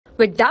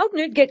With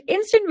Doubtnut, get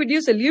instant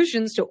video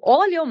solutions to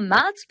all your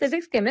maths,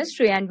 physics,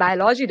 chemistry, and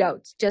biology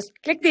doubts. Just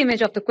click the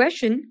image of the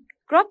question,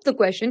 crop the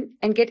question,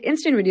 and get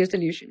instant video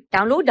solution.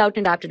 Download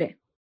Doubtnut app today.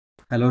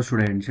 Hello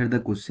students, here the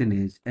question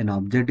is, an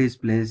object is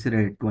placed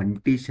at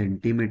 20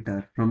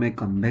 cm from a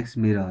convex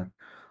mirror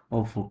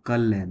of focal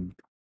length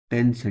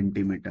 10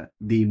 cm.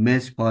 The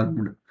image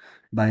formed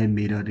by a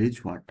mirror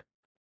is what?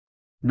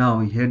 Now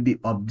here the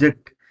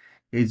object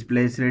is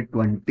placed at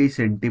 20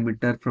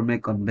 cm from a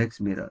convex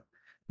mirror.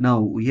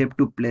 Now we have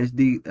to place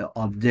the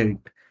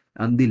object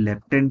on the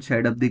left hand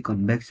side of the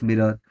convex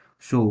mirror.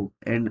 So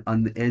and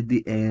on as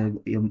the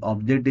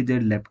object is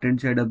at left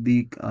hand side of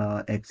the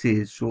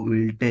axis, so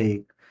we will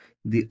take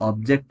the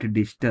object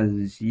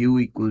distance u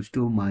equals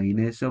to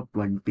minus of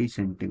 20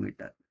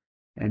 centimeter,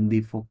 and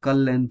the focal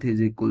length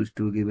is equals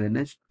to given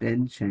as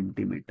 10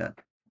 centimeter.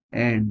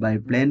 And by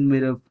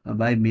mirror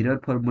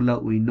formula,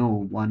 we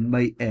know 1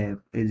 by f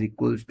is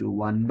equals to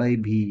 1 by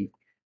v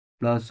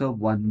plus of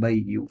 1 by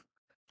u.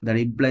 That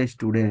implies,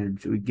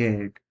 students, we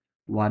get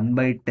 1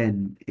 by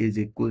 10 is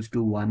equals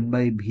to 1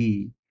 by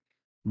v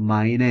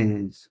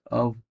minus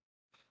of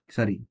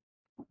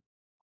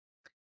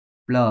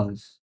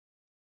plus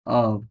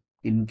of,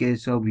 in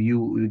case of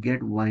u, you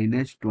get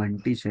minus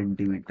 20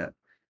 centimeter.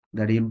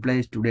 That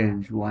implies,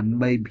 students, 1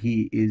 by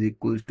v is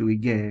equals to, we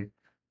get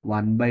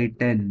 1 by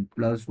 10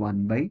 plus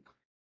 1 by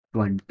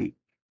 20.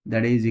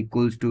 That is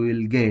equals to,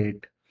 we'll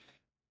get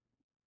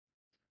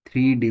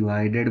 3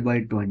 divided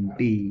by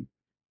 20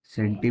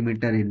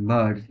 centimeter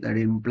inverse. That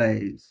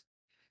implies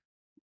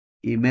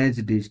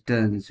image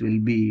distance will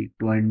be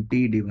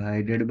 20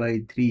 divided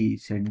by 3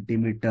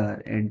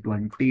 centimeter, and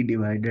 20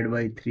 divided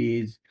by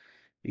 3 is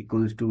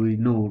equals to, we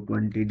know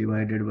 20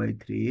 divided by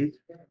 3 is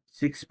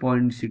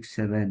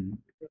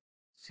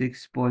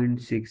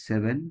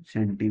 6.67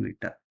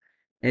 centimeter.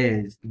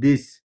 As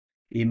this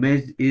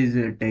image is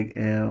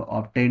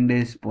obtained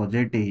as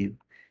positive,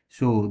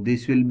 so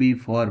this will be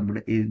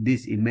formed,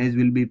 this image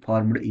will be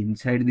formed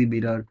inside the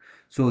mirror.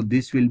 So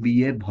this will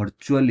be a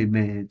virtual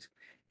image,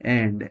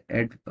 and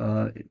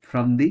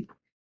from the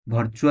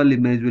virtual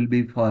image will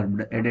be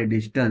formed at a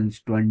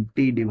distance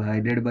 20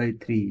 divided by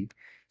 3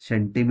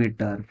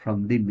 centimeter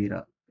from the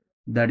mirror.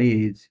 That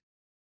is,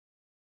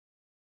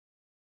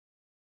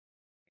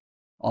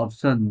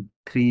 option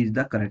 3 is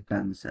the correct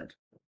answer.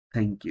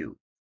 Thank you.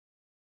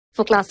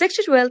 For class 6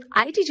 to 12,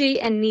 IIT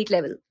JEE and NEET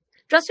level.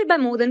 Trusted by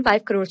more than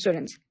 5 crore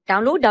students.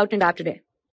 Download Doubtnut app today.